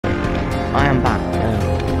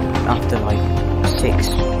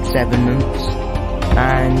7 months,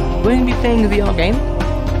 and we're going to be playing a VR game.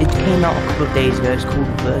 It came out a couple of days ago. It's called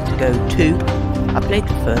Vertigo 2. I played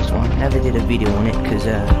the first one, never did a video on it because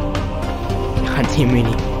I didn't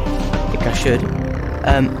really think I should.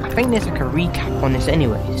 I think there's like a recap on this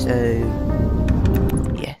anyway, so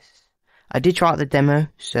yes. I did try out the demo,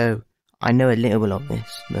 so I know a little bit of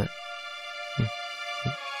this, but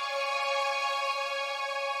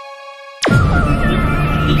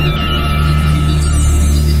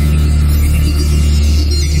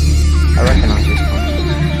I recognise this one.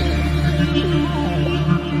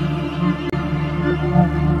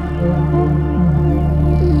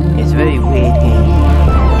 It's a very weird game.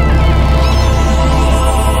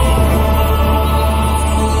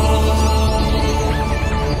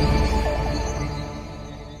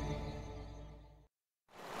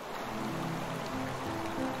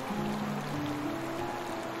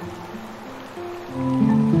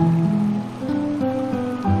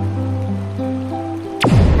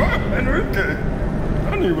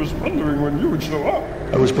 I was wondering when you would show up.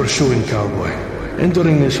 I was pursuing Cowboy.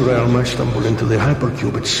 Entering this realm, I stumbled into the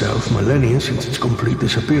hypercube itself, millennia since its complete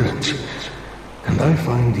disappearance. And I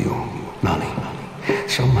find you, Nani,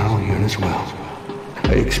 somehow here as well.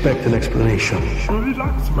 I expect an explanation.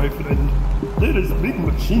 Relax, my friend. There is a big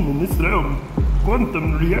machine in this realm.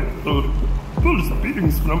 Quantum reactor. Pulls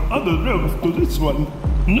beings from other realms to this one.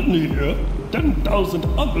 Nani here. 10,000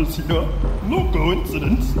 others here. No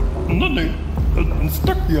coincidence. Nani has been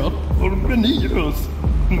stuck here for many years.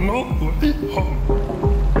 No way home.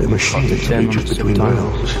 The machine reaches between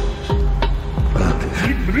realms. But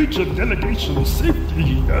Big breach of delegation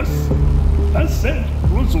safety, yes. I said,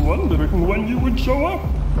 was wondering when you would show up.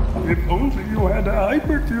 If only you had a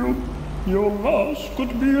hypercube, your laws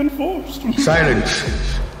could be enforced. silence.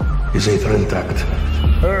 Is Aether intact?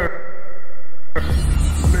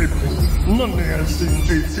 Maybe. None has seen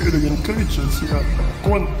Aetherian creatures here.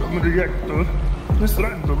 Quantum reactor. It's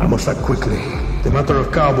random. I must act quickly. The matter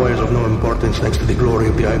of Cowboy is of no importance next to the glory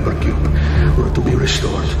of the hypercube. Were it to be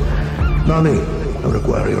restored. Nani, I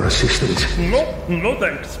require your assistance. No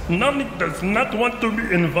thanks. Nani does not want to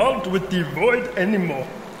be involved with the void anymore.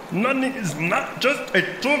 Nani is not just a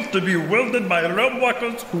tool to be wielded by realm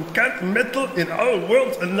walkers who can't meddle in our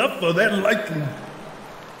worlds enough for their liking.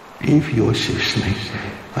 If you assist me,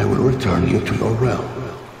 I will return you to your realm.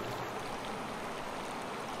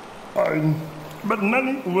 Fine. But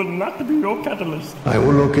Nani will not be your catalyst. I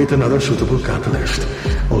will locate another suitable catalyst.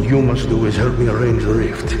 All you must do is help me arrange the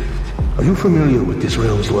rift. Are you familiar with this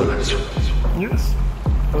realm's dwellers? Yes.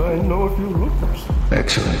 I know a few locals.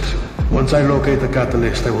 Excellent. Once I locate the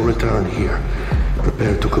catalyst, I will return here.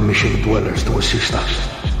 Prepare to commission dwellers to assist us.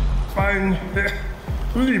 Fine.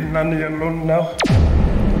 Leave Nani alone now.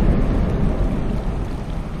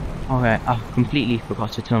 Okay, I completely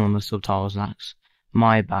forgot to turn on the subtitles, that's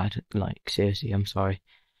my bad, like, seriously, I'm sorry.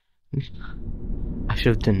 I should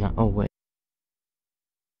have done that, oh wait.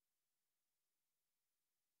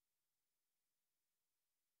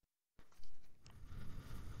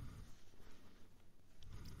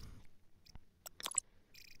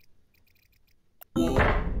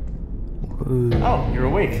 Oh, you're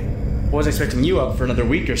awake. Was expecting you up for another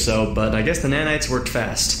week or so, but I guess the nanites worked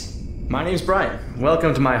fast. My name's Brian.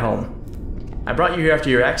 Welcome to my home. I brought you here after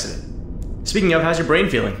your accident. Speaking of, how's your brain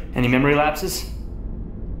feeling? Any memory lapses?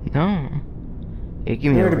 No. Yeah,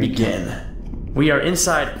 give me Where a to recap. begin? We are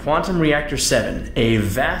inside Quantum Reactor 7, a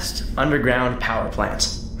vast underground power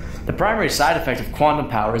plant. The primary side effect of quantum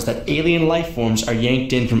power is that alien life forms are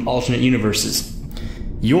yanked in from alternate universes.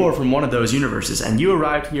 You're from one of those universes, and you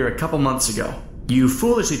arrived here a couple months ago. You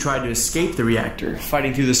foolishly tried to escape the reactor,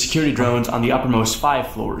 fighting through the security drones on the uppermost 5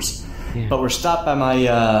 floors. Yeah. But were stopped by my,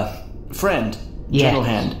 friend, Gentle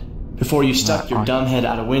Hand, before you stuck your dumb head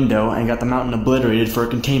out a window and got the mountain obliterated for a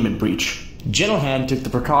containment breach. Gentle Hand took the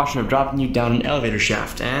precaution of dropping you down an elevator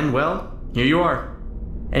shaft, and, well, here you are.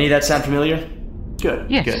 Any of that sound familiar?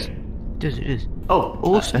 Good, Yes. good. It is. Oh,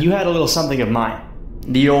 Also- you had a little something of mine.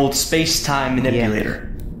 The old space-time manipulator.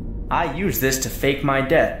 I used this to fake my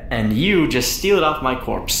death, and you just steal it off my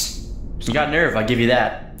corpse. You got nerve, I'll give you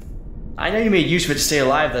that. I know you made use of it to stay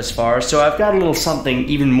alive thus far, so I've got a little something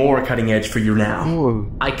even more cutting edge for you now.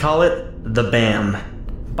 Whoa. I call it the BAM.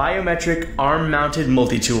 Biometric Arm-Mounted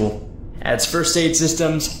Multi-Tool. Adds first aid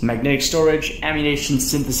systems, magnetic storage, ammunition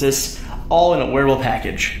synthesis, all in a wearable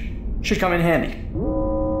package. Should come in handy.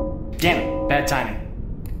 Damn it, bad timing.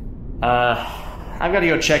 I've got to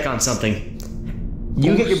go check on something.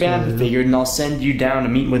 You get your BAM configured and I'll send you down to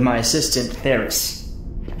meet with my assistant, Theris.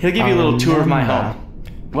 He'll give you a little tour of my home.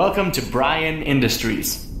 Welcome to Brian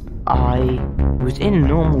Industries. I was in a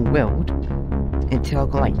normal world, until I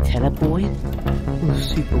got like teleported. It was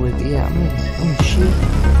super weird. But yeah, I'm gonna shoot.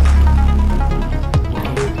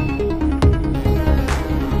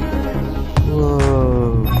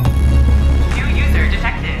 Whoa. New user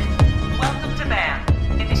detected. Welcome to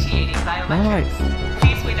BAM. Initiating biometrics. Nice.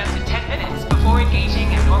 Please wait up to 10 minutes before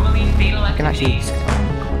engaging in normally fatal I can actually. activities.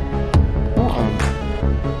 What?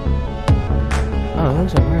 Oh,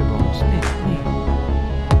 those are robots.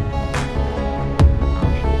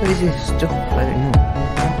 What is this stuff? I don't know.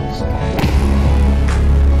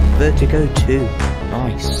 Vertigo 2.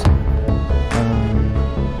 Nice.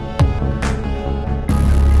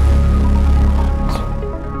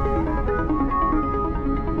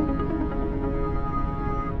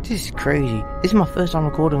 This is crazy. This is my first time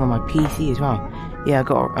recording on my PC as well. Yeah, I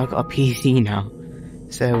got a PC now.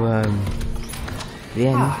 So the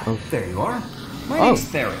end of... There you are. My name's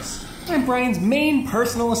Theris. I'm Brian's main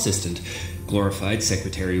personal assistant. Glorified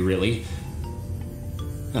secretary, really.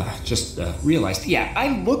 Just realized, yeah,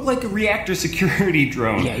 I look like a reactor security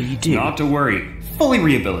drone. Yeah, you do. Not to worry. Fully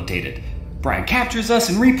rehabilitated. Brian captures us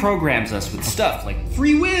and reprograms us with stuff like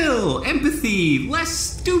free will, empathy, less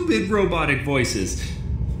stupid robotic voices.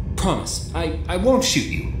 Promise, I won't shoot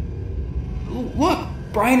you. Look,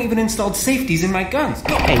 Brian even installed safeties in my guns.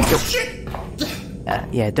 Hey, Shit!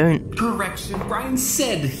 yeah, don't... Correction, Brian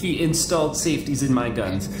said he installed safeties in my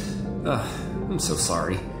guns. I'm so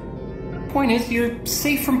sorry. Point is, you're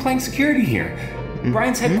safe from playing security here.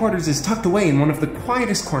 Brian's headquarters is tucked away in one of the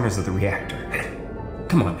quietest corners of the reactor.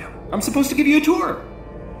 Come on now, I'm supposed to give you a tour.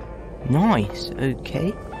 Nice,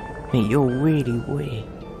 okay. Mate, you're really weird.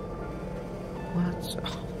 What?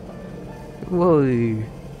 Whoa.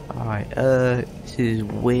 Alright, this is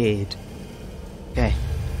weird. Okay.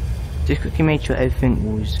 Just quickly made sure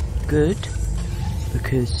everything was good.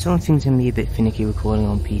 Because some things can be a bit finicky recording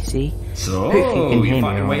on PC. So, you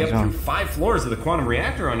fought your way up through 5 floors of the quantum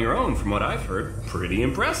reactor on your own, from what I've heard. Pretty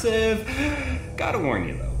impressive. Gotta warn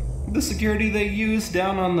you, though. The security they use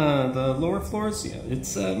down on the lower floors, yeah,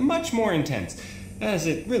 it's much more intense, as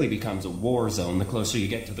it really becomes a war zone the closer you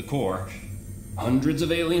get to the core. Hundreds of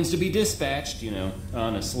aliens to be dispatched, you know,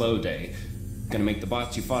 on a slow day. Gonna make the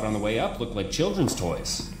bots you fought on the way up look like children's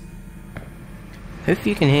toys. Hope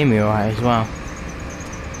you can hear me alright as well.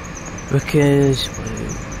 Because,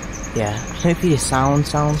 yeah, hopefully the sound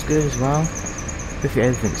sounds good as well. Hopefully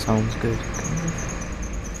everything sounds good.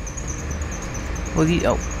 Well,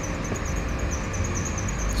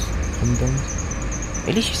 undone.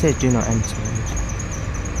 At least you said do not enter.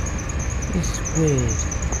 It's weird.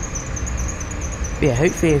 But yeah,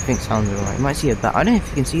 hopefully everything sounds alright. You might see a I don't know if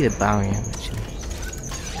you can see the barrier actually.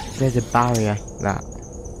 There's a barrier that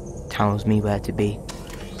tells me where to be.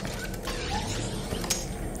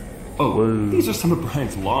 Oh, Whoa. These are some of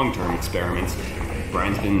Brian's long-term experiments.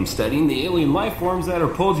 Brian's been studying the alien life forms that are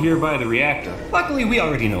pulled here by the reactor. Luckily, we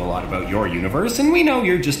already know a lot about your universe, and we know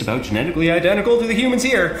you're just about genetically identical to the humans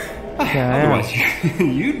here. Yeah, Otherwise,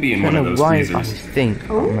 you'd be in one of those freezers. I think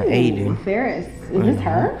I'm an alien. Ferris, is this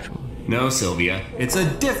her? No, Sylvia. It's a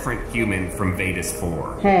different human from Vetus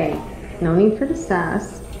 4. Hey, no need for the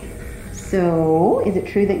sass. So, is it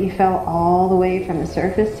true that you fell all the way from the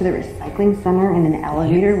surface to the recycling center in an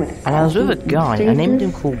elevator with... And I was with a guy, I named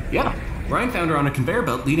him called... Yeah, Brian found her on a conveyor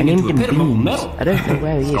belt leading into a pit of molten metal. I don't know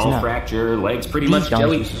where he is Skull now. fracture, legs pretty much These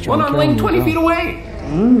jelly, guys one arm laying 20 feet away.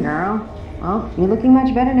 Dang, girl. Well, you're looking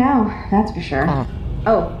much better now, that's for sure.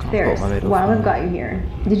 Oh, Ferris, while I've got you here,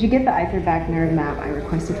 did you get the Ether back nerve map I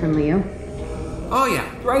requested from Leo? Oh yeah,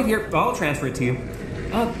 right here. I'll transfer it to you.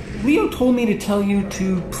 Leo told me to tell you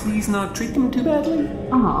to please not treat them too badly.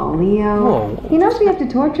 Oh, Leo. Whoa. He knows we have to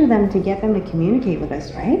torture them to get them to communicate with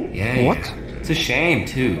us, right? Yeah. What? Yeah. It's a shame,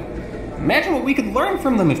 too. Imagine what we could learn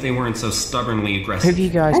from them if they weren't so stubbornly aggressive. Hope you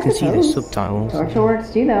guys can see the suppose. subtitles. Torture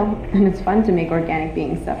works too, though, and it's fun to make organic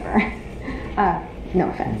beings suffer. No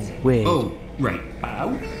offense. Weird. Oh, right.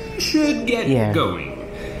 We should get going.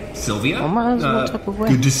 Sylvia, I might as well tap away.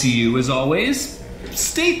 good to see you as always.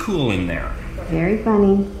 Stay cool in there. Very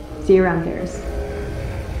funny. See you around, Ferris.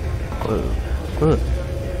 Good.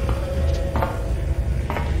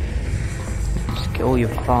 Just get all your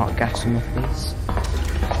fart gas in my face.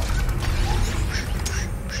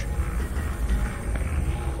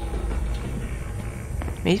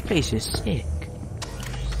 This place is sick.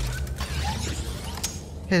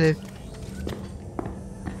 Hello.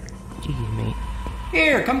 Jeez, mate.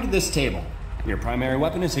 Here, come to this table. Your primary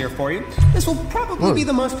weapon is here for you. This will probably be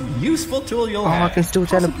the most useful tool you'll have. I can still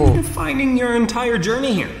Possibly teleport. defining your entire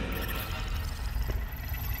journey here.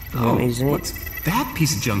 Isn't it? What's that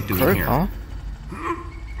piece of junk doing here?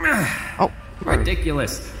 Oh.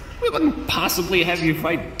 Ridiculous. We wouldn't possibly have you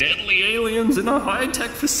fight deadly aliens in a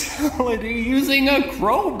high-tech facility using a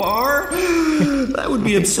crowbar. That would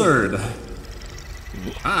be absurd.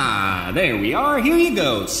 Ah, there we are. Here you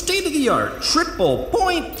go. State-of-the-art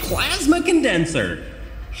triple-point plasma condenser.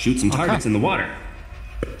 Shoot some targets in the water.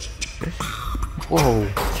 Whoa.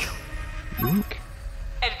 Link?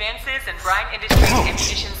 Advances in brine industry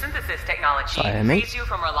ammunition synthesis technology frees you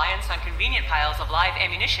from reliance on convenient piles of live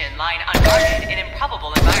ammunition lying unguarded in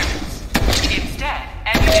improbable environments. Instead,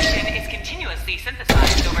 ammunition is continuously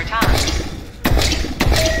synthesized over time.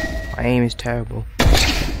 My aim is terrible.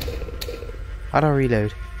 How do I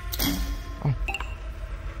reload? Oh.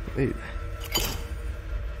 Ooh.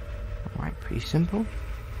 Alright, pretty simple.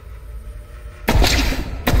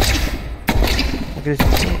 Look at this.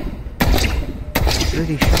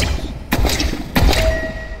 Bloody shots.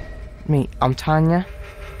 Mate, I'm telling ya,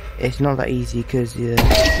 it's not that easy because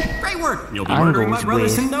great work! You'll be murdering my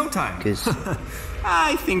brothers in no time. Because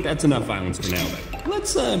I think that's enough violence for now. But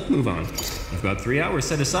let's move on. We've got 3 hours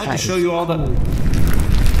set aside to show you all the.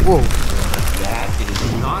 Whoa! That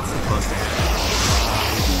is not supposed to happen.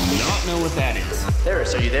 I do not know what that is.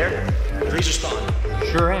 Theris, are you there? Please respond.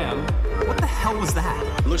 Sure am. What the hell was that?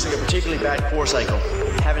 It looks like a particularly bad core cycle.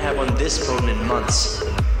 Haven't had one this potent in months.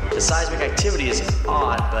 The seismic activity is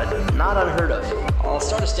odd, but not unheard of. I'll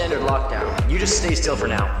start a standard lockdown. You just stay still for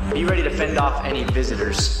now. Be ready to fend off any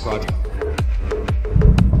visitors. Roger.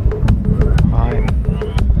 Alright.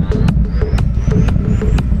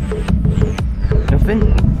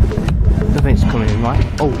 Nothing's coming in, right?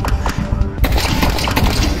 Oh.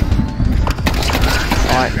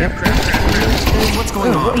 Alright, yep. What's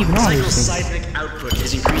going on? What even are these things? Seismic output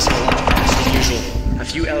is increasing a lot faster than usual. A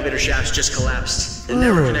few elevator shafts just collapsed. The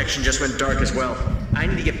network connection just went dark as well. I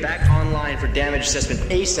need to get back online for damage assessment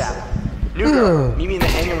ASAP. Nuka, meet me in the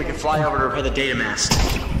hangar and we can fly over to repair the data mast.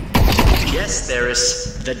 Yes,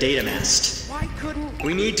 Theris, the data mast. Why couldn't...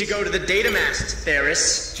 We need to go to the data mast,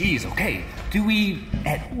 Theris. Jeez, okay. Do we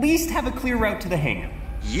at least have a clear route to the hangar?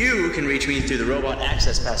 You can reach me through the robot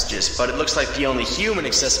access passages, but it looks like the only human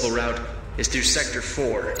accessible route is through Sector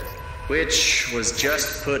 4, which was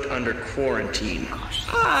just put under quarantine.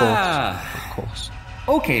 Of course.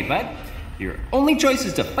 Okay, bud. Your only choice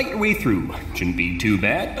is to fight your way through. Shouldn't be too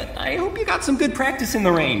bad, but I hope you got some good practice in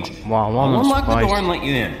the range. Wow, I'll unlock the door and let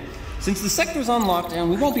you in. Since the sector's on lockdown,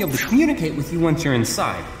 we won't be able to communicate with you once you're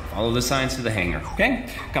inside. Follow the signs to the hangar, okay?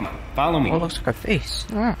 Come on, follow me. Oh, looks like a face.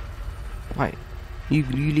 Ah. Right. You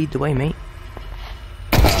lead the way, mate.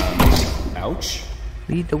 Ouch.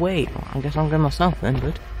 Lead the way. I guess I'm going myself then,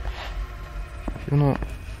 bud. You're not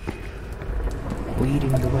leading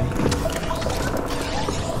the way.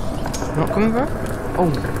 You're not coming, bro?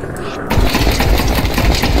 Oh.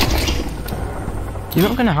 You're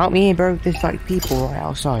not gonna help me, bro? There's like people right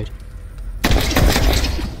outside.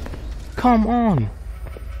 Come on.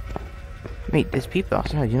 Mate, there's people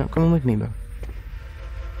outside. You're not coming with me, bro.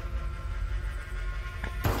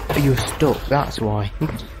 You're stuck, that's why.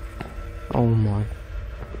 Oh my.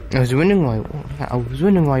 I was wondering why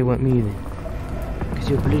you weren't moving. Because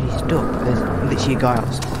you're bloody stuck. There's literally a guy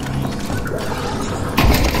outside.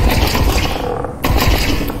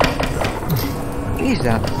 What is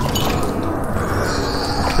that?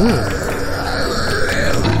 Ugh.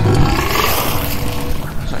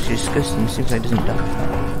 It's actually disgusting. Seems like it doesn't die.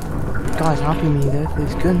 The guy's helping me though for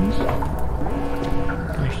his guns.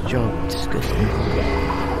 Nice job. Disgusting.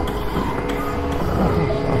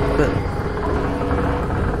 Good.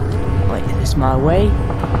 Wait, is this my way?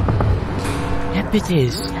 Yep, it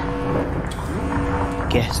is.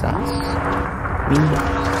 Guess that's me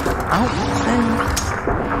out then.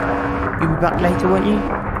 You'll be back later, won't you?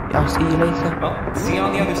 I'll see you later. Well, see you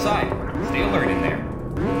on the other side. Stay alert in there.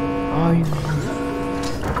 Oh,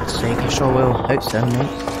 for God's sake, I sure will. Hope so,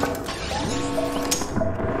 mate.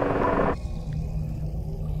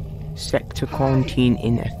 Sector quarantine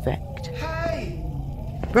in effect.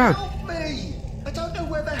 Bro! Help me! I don't know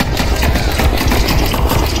where the hell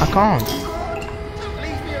I can't. Don't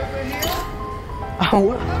leave me over here! Oh, How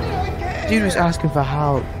did I get dude was asking for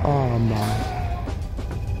help. Oh man.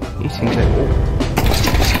 These things are.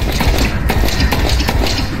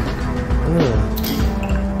 Ugh.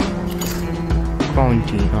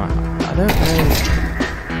 Quarantine. I don't know.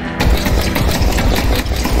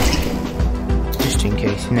 Just in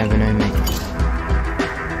case, you never know, mate.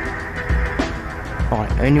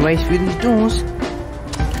 Alright, only way through these doors.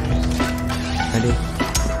 Ready?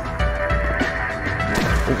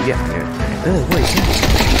 Oh, yeah. What is that?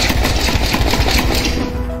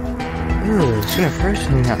 Ew, it's gonna throw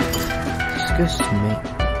something that disgusts me.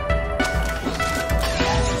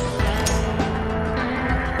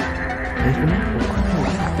 Anything else? Oh,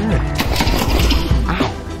 what's that bird? Ow!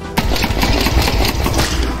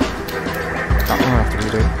 That one I have to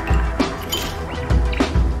redo.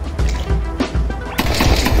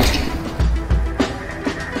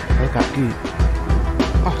 Look at goop.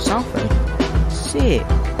 Oh, Southern. Sick.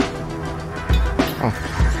 Oh.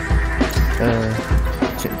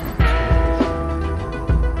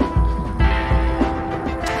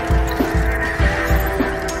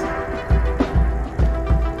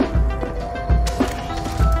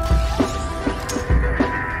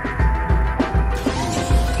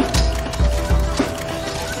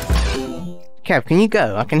 Kev, can you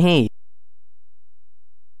go? I can hear you.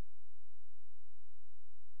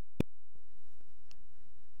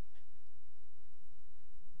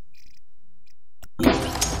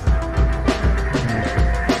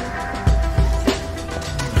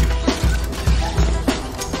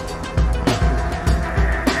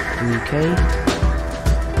 Okay.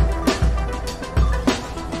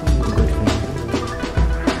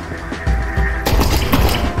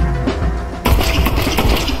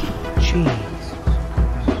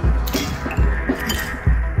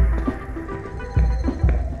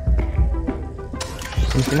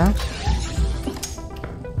 Anything else?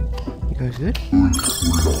 You guys good?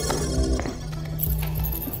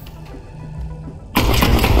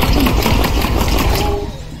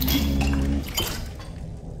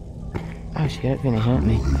 Actually, I don't think they hurt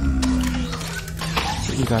me.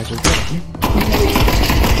 But you guys are good, aren't you?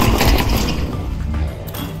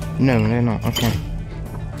 No, they're not. Okay.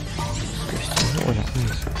 What was that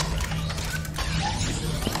noise?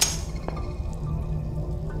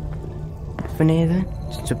 Nothing here then?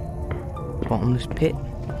 Just a bottomless pit.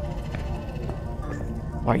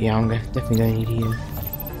 Right, yeah, I'm definitely going to need healing.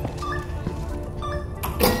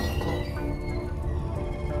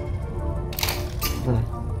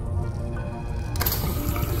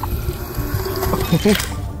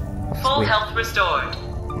 Full health restored.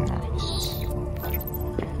 Nice.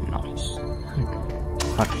 Nice.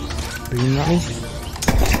 Right, breathing at me.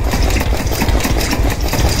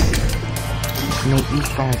 Make these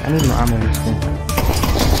guys. I need my ammo this thing.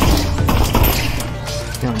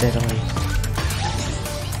 You're not dead, are you?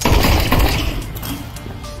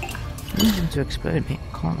 I need them to explode, mate.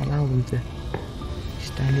 I can't allow them to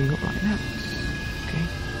standing up like that. Okay.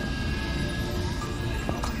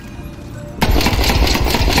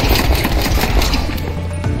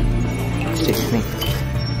 Stick with me.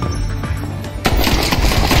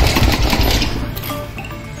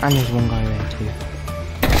 And there's one guy there too.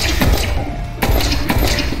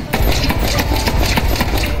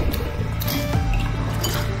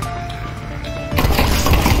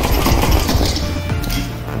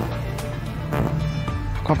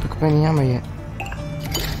 I can't pick up any ammo yet.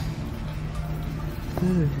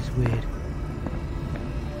 Oh, this is weird.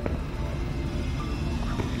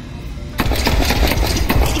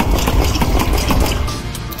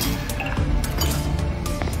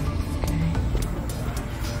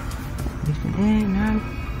 No.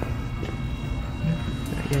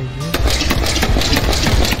 Yeah,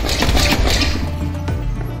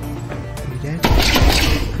 you dead?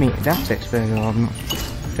 Mate, that's exploded. I'm not.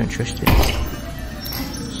 Don't trust it.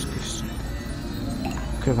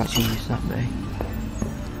 Could have actually used that there.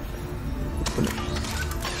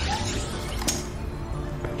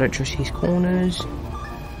 Don't trust these corners.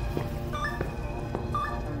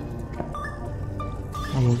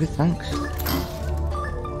 I'm all good, thanks.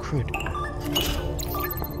 Crud.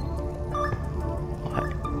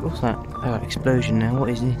 What's that? Oh, explosion now. What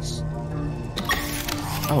is this?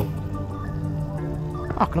 Oh.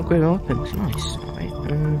 Oh, I can upgrade my weapons. Nice. Right.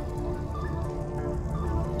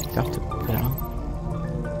 Do I have to put it on?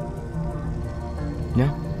 No?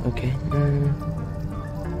 Okay.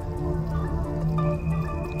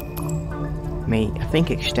 Mate, I think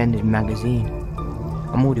extended magazine.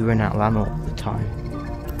 I'm already running out of ammo all the time.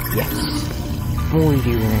 Yes. I'm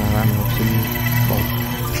already running out of ammo. So well,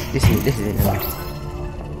 this is it.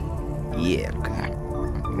 Yeah, look at that.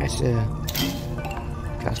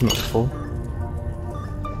 That's not full.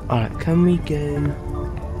 Alright, can we go?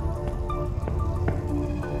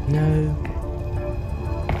 No.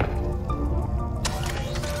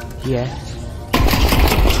 Yes.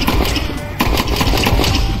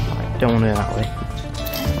 Right, don't want to go that way.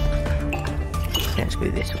 Let's go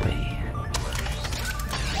this way.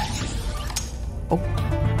 Oh,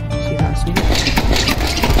 see that? See that?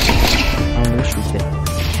 I'm gonna shoot it.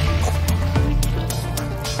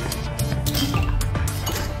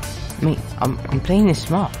 Mate, I'm playing this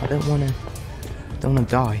smart. I don't wanna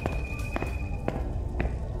die.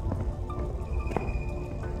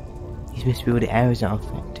 These must be all the areas that are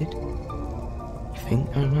affected. You think?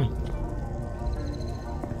 I don't know.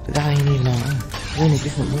 But that ain't even our home. We're in a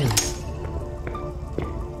different world.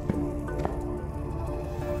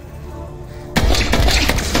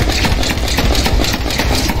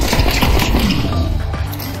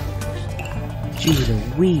 Jeez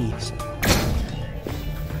Louise.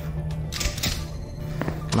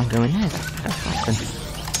 Am I going there? That's not good.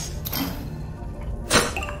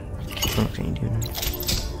 What are you doing?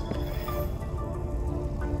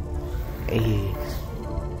 Hey.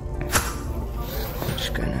 I'm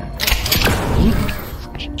just gonna...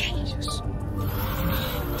 Jesus.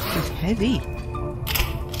 It's heavy.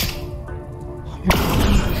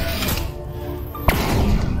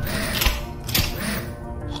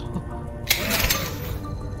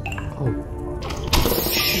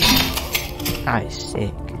 That is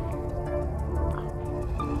sick.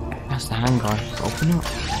 That's the handguard. Open up.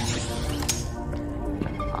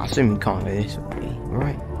 I assume you can't go this way,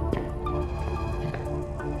 right?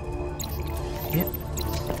 Yep.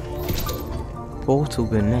 Portal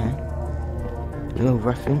gun there. Little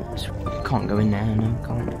reference. You can't go in there, no,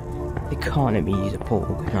 can't. They can't let me use a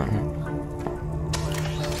portal gun, can't they?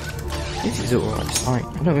 This is alright sight. I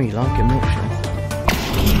don't really like it much.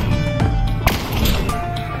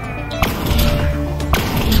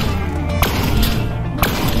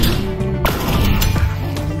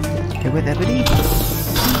 With everybody.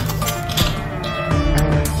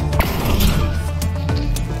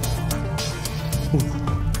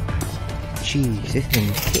 Jeez, this thing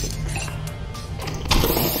kicks.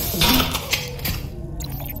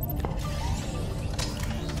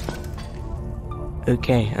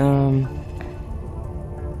 Okay, oh,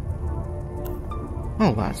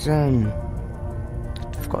 that's, I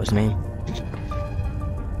forgot his name.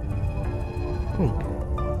 Oh.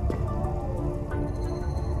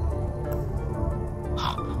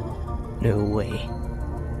 No way.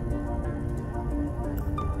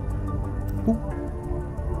 Ooh.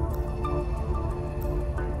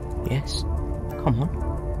 Yes. Come on.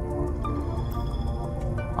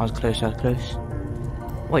 I was close,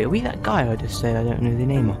 Wait, are we that guy I just said I don't know the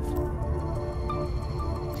name of?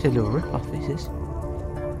 It's a little rip-off, this is.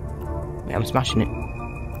 Wait, I'm smashing it.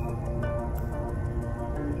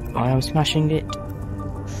 I am smashing it.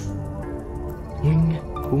 Boing,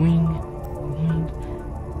 boing.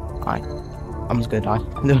 I'm just gonna die.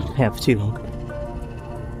 I don't have for too long.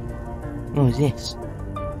 What is this?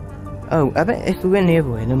 Oh, I bet if we went the other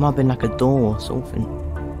way, there might have been like a door or something.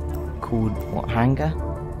 Called, what, hangar?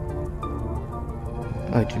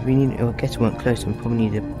 Oh, do we need, I guess we weren't close, we probably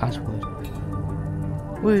need a password.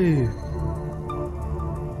 Woo!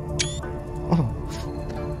 Oh.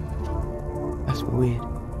 That's weird.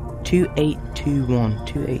 2821.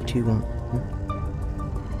 2821.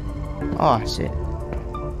 Oh, that's it.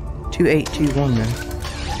 2821 then.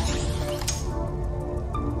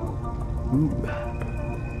 Ooh.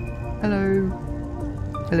 Hello.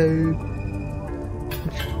 Hello.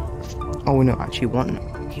 Oh, we're not actually wanting it.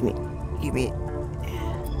 Give me it.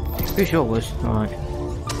 Pretty sure it was. Alright.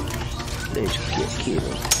 Let's get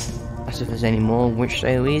killed. As if there's any more, which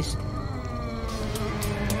there is.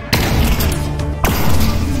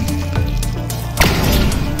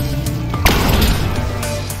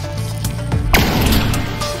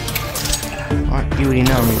 You already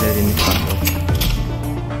know I'm reloading this bundle.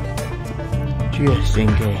 Just in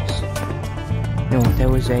case. No, there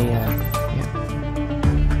was a, yep.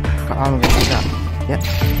 I'm gonna do that. Yep.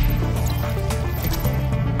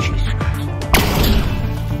 Jesus Christ.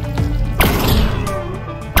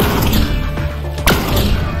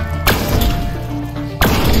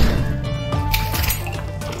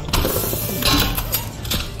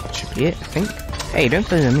 That should be it, I think. Hey, don't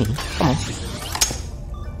play with me. Come on.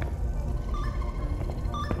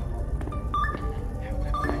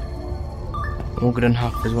 More good than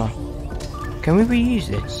half as well. Can we reuse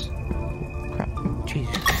this? Crap.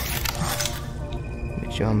 Jesus.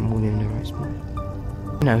 Make sure I'm all in the right spot.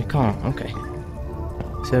 No, we can't. Okay.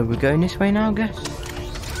 So we're going this way now, I guess?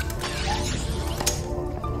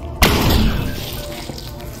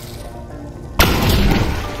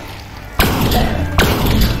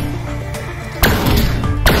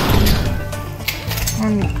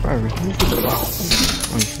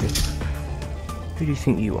 Who do you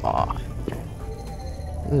think you are?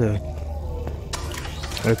 Ugh.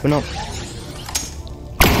 Open up.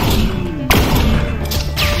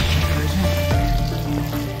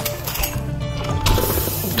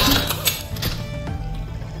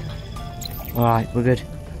 Alright, we're good.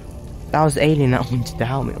 That was the alien that wanted to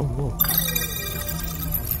help me. Oh, whoa.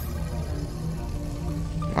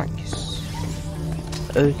 Nice.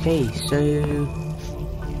 Okay, so...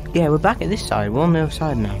 yeah, we're back at this side. We're on the other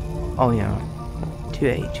side now. Oh, yeah.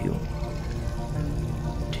 2821.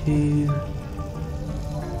 2,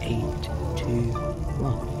 8, 2,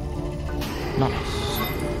 1. Nice.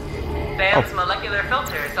 Bam's molecular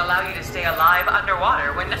filters allow you to stay alive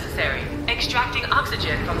underwater when necessary, extracting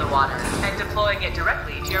oxygen from the water and deploying it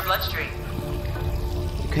directly to your bloodstream.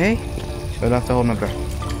 Okay, so that's the whole number.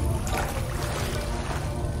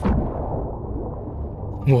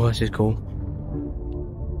 Whoa, this is cool.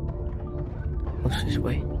 What's this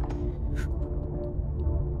way?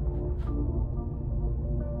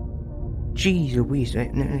 Jeez Louise, no,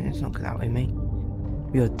 let's not go that way, mate.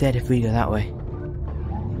 We are dead if we go that way.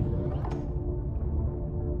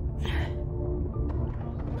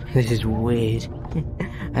 This is weird.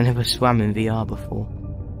 I never swam in VR before.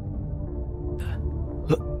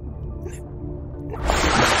 I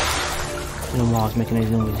don't know why I was making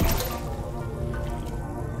those noises.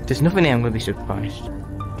 There's nothing there, I'm going to be surprised.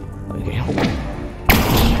 Okay.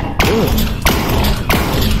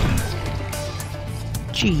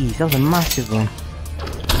 Jeez, that was a massive one.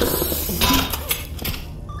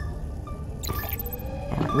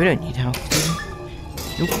 Alright, we don't need help.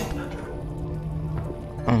 Nope.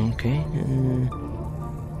 Okay,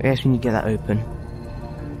 I guess we need to get that open.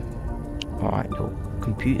 Alright, little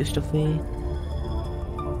computer stuff here.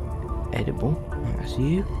 Edible. That's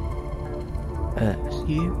you. That's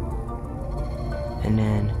you. And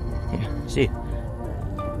then, yeah, that's you.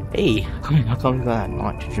 Hey, I can't believe that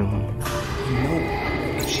nitrogen one. No,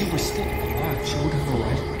 if she were still alive, she would have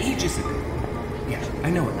arrived ages ago. Yeah, I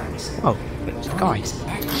know what Maddie said. Oh, but guys.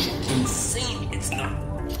 Actually insane, it's not.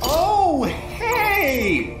 Oh,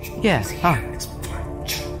 hey! Yeah, hi.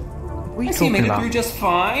 What are you talking about? Through just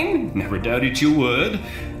fine. Never doubted you would.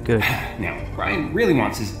 Good. Now, Brian really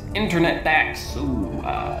wants his internet back, so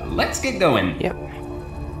let's get going. Yep.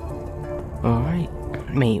 Alright.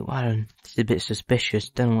 Mate, well, this is a bit suspicious.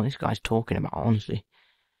 Don't know what this guy's talking about, honestly.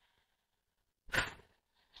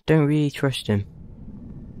 Don't really trust him.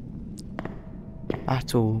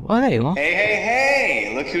 At all. Oh, there you are. Hey, hey,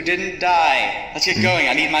 hey! Look who didn't die. Let's get going.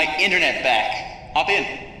 I need my internet back. Hop in.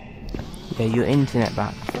 Yeah, your internet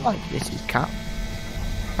back. I feel like this is Cap.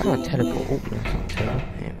 I'm gonna teleport. Oh, no, it's not teleport.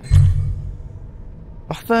 Anyway.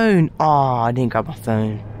 My phone! Oh, I didn't grab my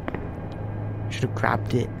phone. Should have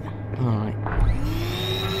grabbed it. Alright.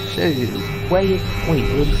 So, wait.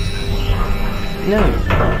 No.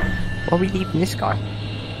 Why are we leaving this guy?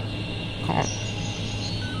 Can't.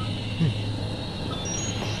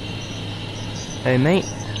 Hey, mate.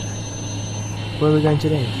 Where are we going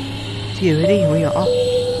today? See you ready? We are up.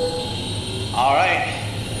 Alright.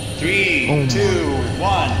 3, 2,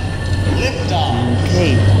 1. Lift off.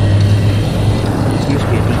 Okay. This must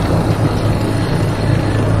be a decoy.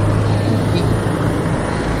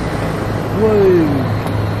 Whoa.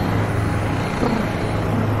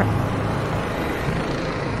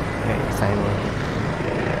 Okay, same way.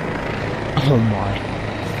 Oh my.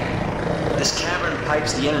 This cavern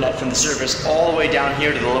pipes the internet from the surface all the way down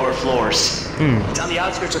here to the lower floors. It's on the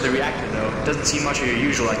outskirts of the reactor, though. It doesn't see much of your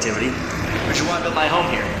usual activity, which is why I built my home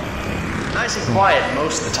here. Nice and quiet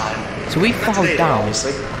most of the time. So we fell down.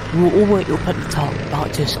 Obviously. We were all the way up at the top,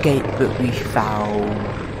 about to escape, but we fell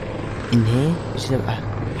in here. Which is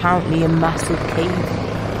apparently a massive cave.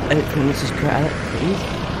 I don't think this is correct.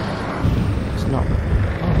 It's not.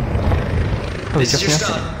 Oh, this is your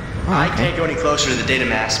stun. I can't go any closer to the data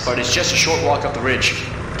mass, but it's just a short walk up the ridge.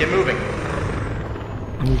 Get moving.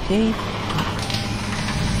 Okay.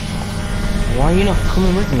 Why are you not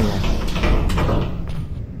coming with me then?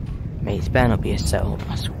 Mate, it's better not be a setup,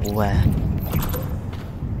 I swear.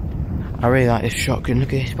 I really like this shotgun,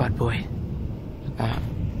 look at this bad boy.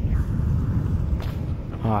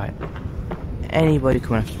 Alright. Anybody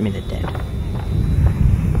coming after me, they're dead.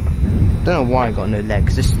 Don't know why I got no leg,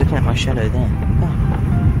 because just looking at my shadow there.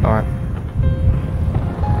 Oh. Alright.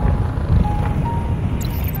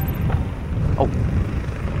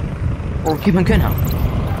 Oh, keep my gun out.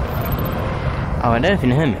 Oh, I don't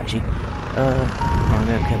think it hurt me actually. I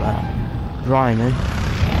don't care about that. Brian, though.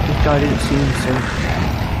 This guy didn't seem so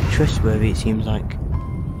trustworthy, it seems like.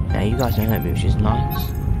 Now, you guys don't hurt me, which is nice.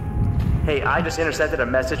 Hey, I just intercepted a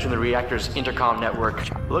message from the reactor's intercom network.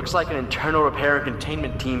 Looks like an internal repair and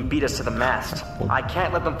containment team beat us to the mast. I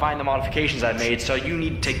can't let them find the modifications I made, so you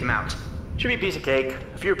need to take them out. Should be a piece of cake,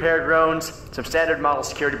 a few repair drones, some standard model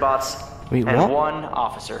security bots, Wait, and what? one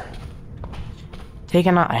officer.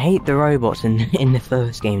 Taking out, I hate the robots in the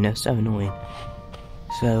first game, they're so annoying.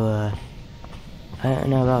 So, I don't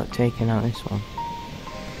know about taking out this one.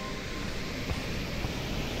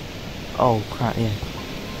 Oh crap, yeah.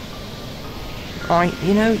 Alright,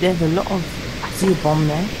 you know, there's a lot of... I see a bomb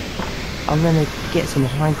there. I'm gonna get some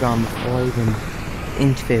high ground before I even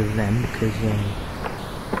interfere with them, because,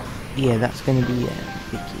 Yeah, that's gonna be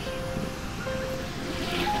Vicky.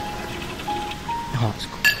 Oh, it's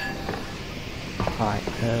cool. Alright,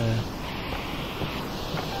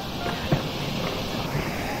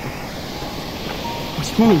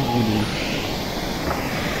 it's really woody.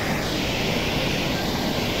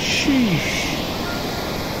 Sheesh.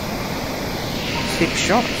 6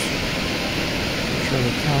 shots. Sure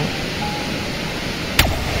they count.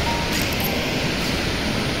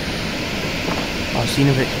 Oh, I see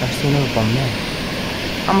another bomb there.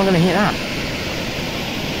 How am I gonna hit that?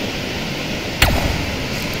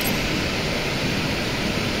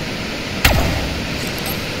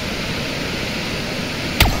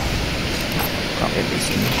 Can't get this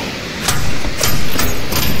in.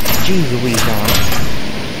 Jeez Louise, alright.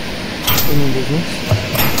 Any business?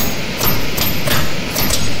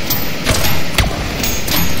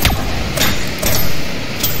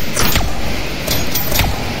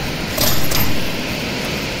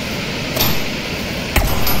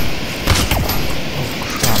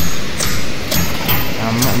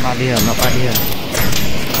 I'm not bad here.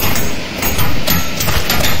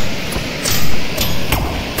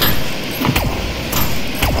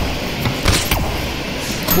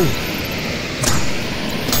 Cool.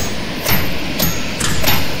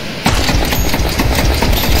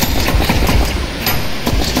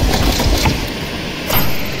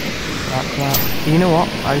 You know what?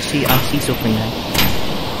 I see something there.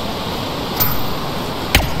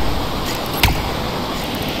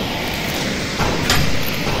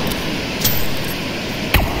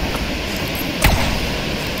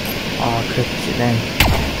 Cooked it then.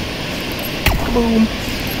 Kaboom!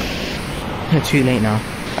 Too late now.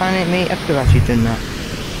 Darn it, mate, I could have actually done that.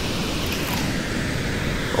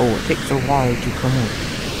 Oh, it takes a while to come up.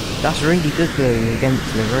 That's really good though against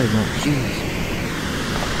the robot. Jeez.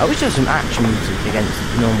 I wish there was some action music against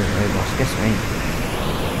normal robots. Guess what I mean.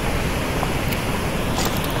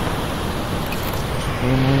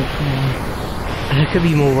 There could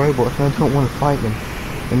be more robots, and I don't want to fight them.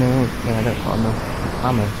 You know, yeah, I don't got enough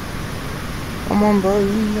ammo. Come on, bro, you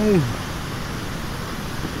know.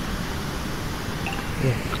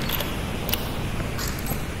 Yeah.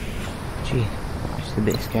 Gee, just a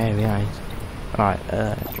bit scary eyes. Alright,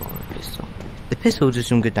 pistol. The pistol does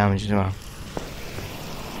some good damage as well.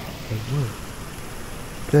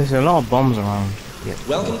 There's a lot of bombs around. Yeah.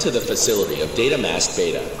 Welcome to the facility of Data Mask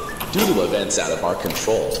Beta. Due to events out of our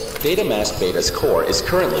control, Data Mask Beta's core is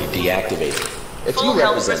currently deactivated. If you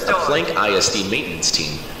represent a Plank ISD maintenance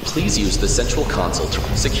team, please use the central console to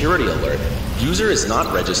security alert. User is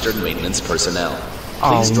not registered maintenance personnel.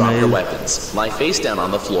 Please drop your weapons, lie face down on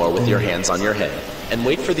the floor with your hands on your head, and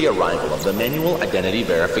wait for the arrival of the manual identity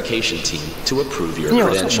verification team to approve your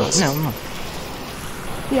credentials. No.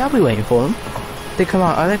 Yeah, I'll be waiting for them. They come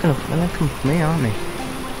out. They're gonna come for me, aren't they?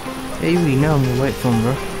 Yeah, you already know I'm gonna wait for them,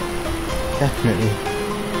 bro. Definitely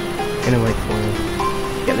gonna wait for them.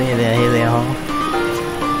 Yep, here they are.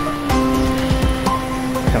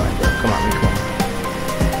 Come on, bro. Come on.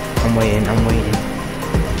 I'm waiting.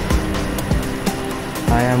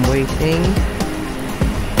 I am waiting.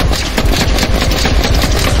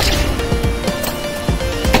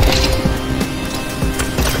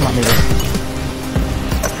 Come on, nigga.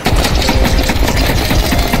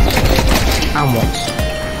 And what?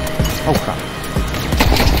 Oh crap.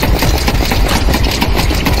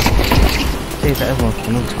 Save that everyone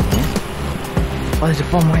for no time. Oh, there's a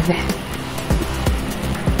bomb right there.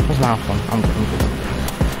 Where's my alpha? I'm good.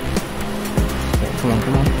 Yeah, come on.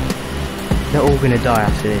 They're all gonna die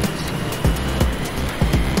after this.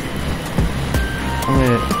 I'm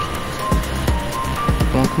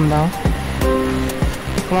gonna... come down.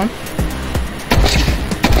 Come on.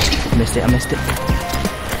 I missed it.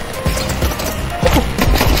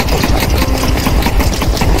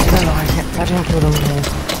 I don't kill them all.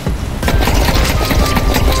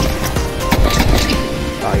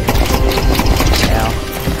 Oh yeah.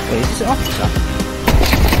 Wait, is this an officer?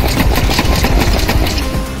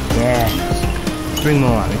 Yeah. Bring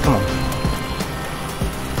more at me, come on.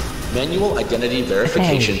 Manual identity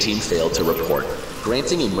verification team failed to report,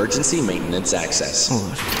 granting emergency maintenance access.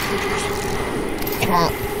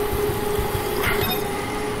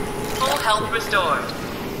 Full health restored.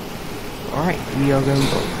 Alright, we are going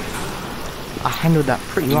to... I handled that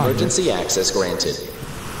pretty well. Emergency access granted.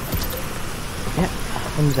 Yep, I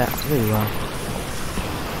handled that pretty well.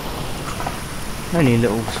 Only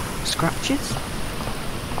little scratches.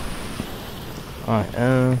 Alright,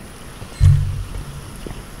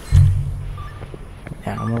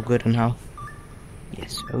 yeah, I'm all good on health.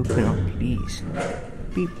 Yes, open up, please.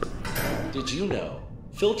 Beep. Did you know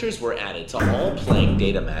Filters were added to all Planck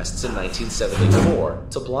data masts in 1974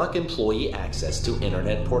 to block employee access to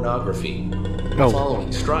internet pornography.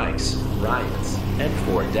 Following strikes, riots, and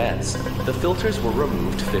 4 deaths, the filters were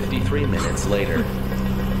removed 53 minutes later.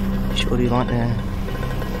 Surely like that.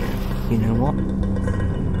 You know what?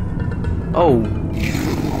 Oh!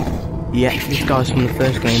 Yeah, this guy's from the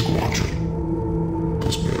first game.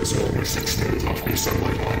 This is only 6 days off the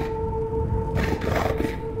assembly line. I hope you're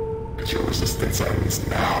happy. But your resistance ends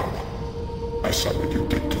now. I saw what you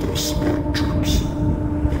did to those smart troops. They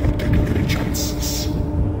weren't taking any chances.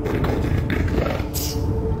 They called them big lads.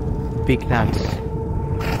 Big lads.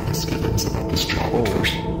 Let's get into this job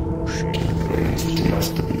first. They instituted us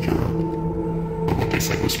to be here. But what they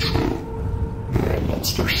said was true. We're all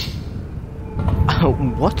monsters. Oh,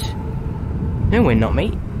 what? No, we're not,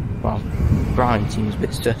 mate. Well, Brian seems a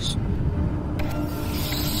bit sus.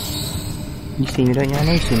 You see me, don't you? I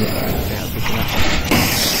know you see me.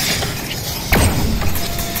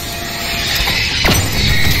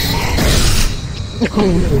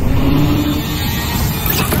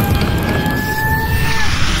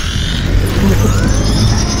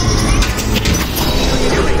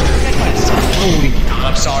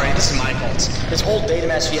 I'm sorry, this is my fault. This whole data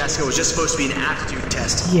mass fiasco was just supposed to be an aptitude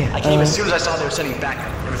test. Yeah, I came as soon as I saw they were sending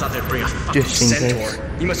backup. Never thought they'd bring a fucking centaur.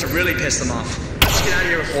 You must have really pissed them off. Let's get out of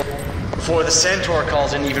here before the centaur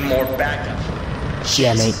calls in even more backup.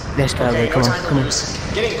 Yeah, mate. Let's go. Okay, Come no on, time to come on. lose.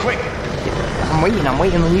 Get in quick. I'm waiting on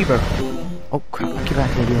the lever. Oh crap! Get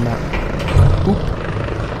back there doing that. Oop.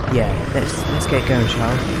 Yeah, let's get going,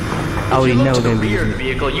 shall we? I already know to we're the gonna be rear of using the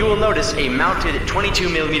vehicle, you will notice a mounted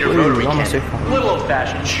 22mm rotary almost so cannon. far. A little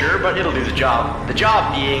old-fashioned, sure, but it'll do the job. The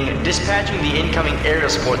job being dispatching the incoming aerial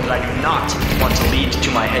support that I do not want to lead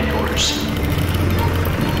to my headquarters.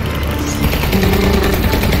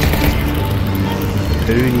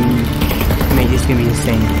 Boom. Mate, this is gonna be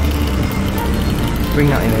insane. Bring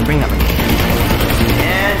that in, bring that in.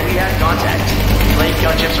 And we have contact. Flame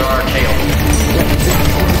gunships are our tail.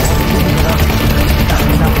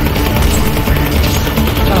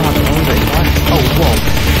 Oh, whoa.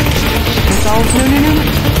 Missiles? No, no, no.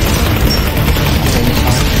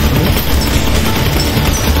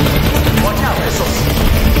 Watch out, missiles.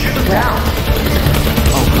 Shoot them down.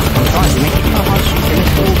 Oh, I'm trying to make it so hard to shoot the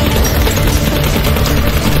missiles.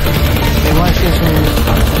 Hey, why is this one?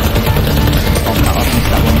 Oh, no, I'll miss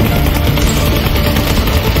that one.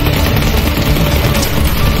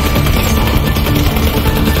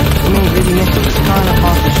 You know, really, missiles, it's kind of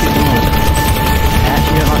hard to shoot them all. I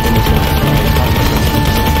actually don't like the missiles.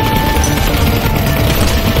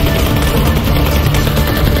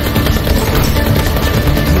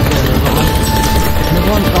 Another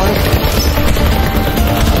one, got it.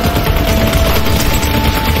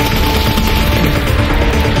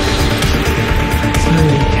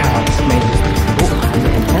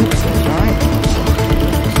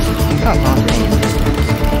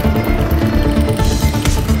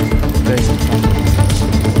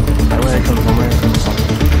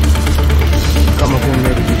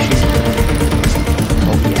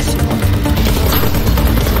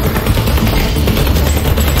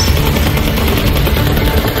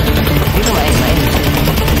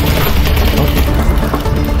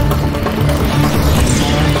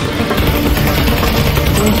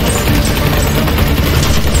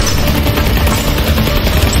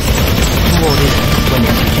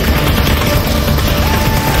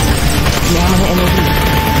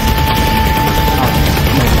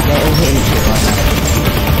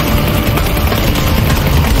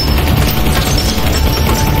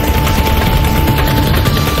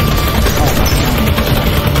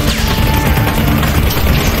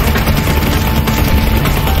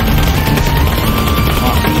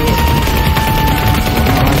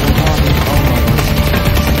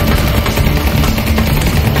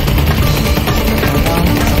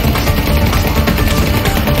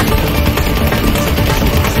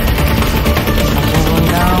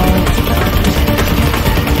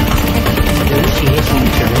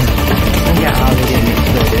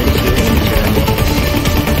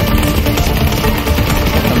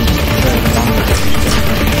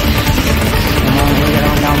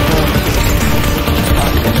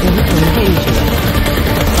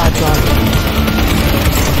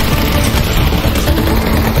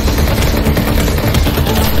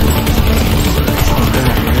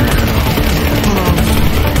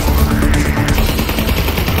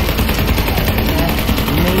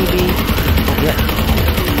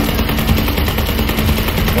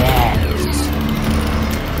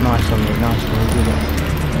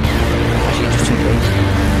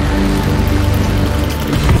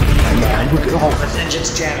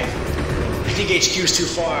 think HQ's too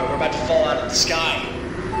far. We're about to fall out of the sky.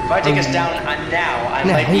 If I take us down now, I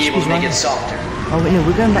might be able to make it softer. Oh wait, no,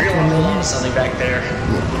 we're going back to the main. Something back there.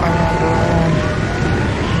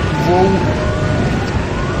 Whoa.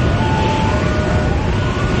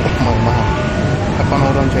 Oh wow. I can't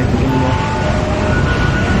hold on to anything anymore.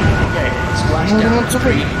 Okay, splash down. 3,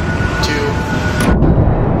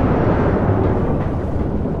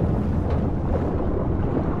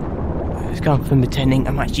 2. It's gone from pretending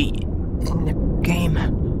I'm actually in the game.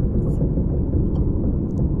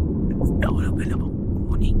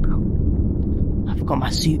 I forgot my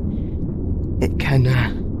suit. It can,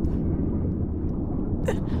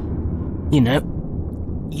 you know,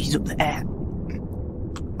 use up the air.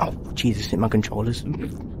 Oh, Jesus, hit my controllers.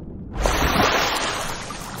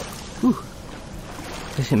 Whew.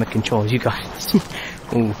 Just hit my controllers, you guys.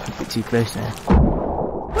 Ooh, a bit too close there.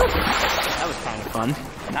 That was kind of fun.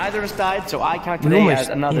 Neither of us died, so I count today as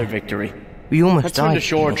another victory. We almost Let's died. swim to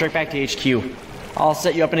shore, trek back to HQ. I'll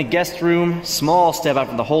set you up in a guest room, small step out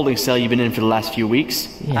from the holding cell you've been in for the last few weeks.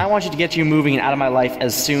 I want you to get you moving and out of my life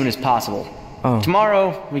as soon as possible.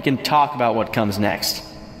 Tomorrow, we can talk about what comes next.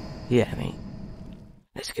 Yeah, I mean,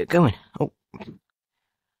 let's get going. Oh.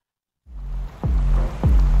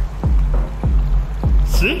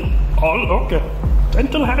 See? All okay.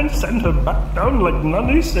 Gentle Hand sent her back down like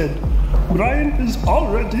Nani said. Brian is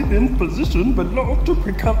already in position below to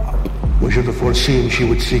pick her up. We should have foreseen she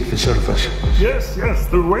would seek the surface. Yes,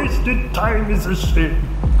 the wasted time is a shame.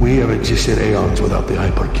 We have existed aeons without the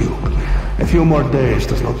hypercube. A few more days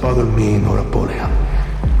does not bother me nor Apollyon.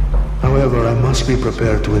 However, I must be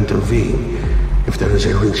prepared to intervene if there is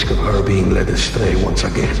a risk of her being led astray once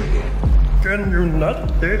again. Can you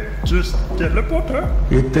not just teleport her?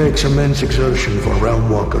 It takes immense exertion for realm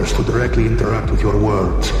walkers to directly interact with your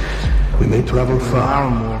worlds. We may travel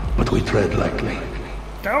far, but we tread lightly.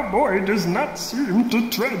 Cowboy does not seem to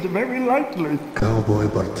tread very lightly. Cowboy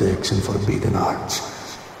partakes in forbidden arts.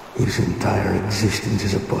 His entire existence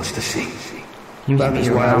is apostasy. That is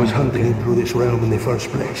why I was hunting him through this realm in the first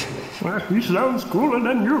place. Well, he sounds cooler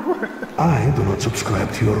than you. I do not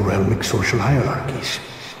subscribe to your realmic social hierarchies.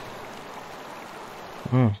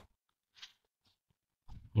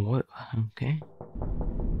 What? Okay.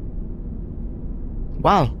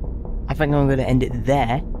 Well, I think I'm going to end it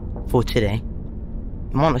there for today.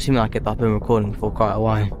 It might not seem like it, but I've been recording for quite a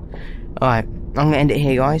while. Alright, I'm going to end it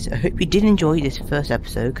here, guys. I hope you did enjoy this first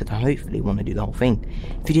episode, because I hopefully want to do the whole thing.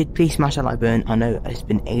 If you did, please smash that like button. I know it's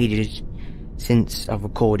been ages since I've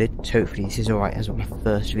recorded, so hopefully this is alright as my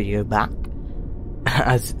first video back.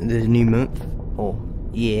 As the new month, or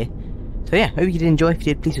year. So yeah, hope you did enjoy. If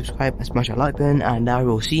you did, please subscribe and smash that like button, and I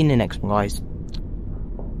will see you in the next one, guys.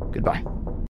 Goodbye.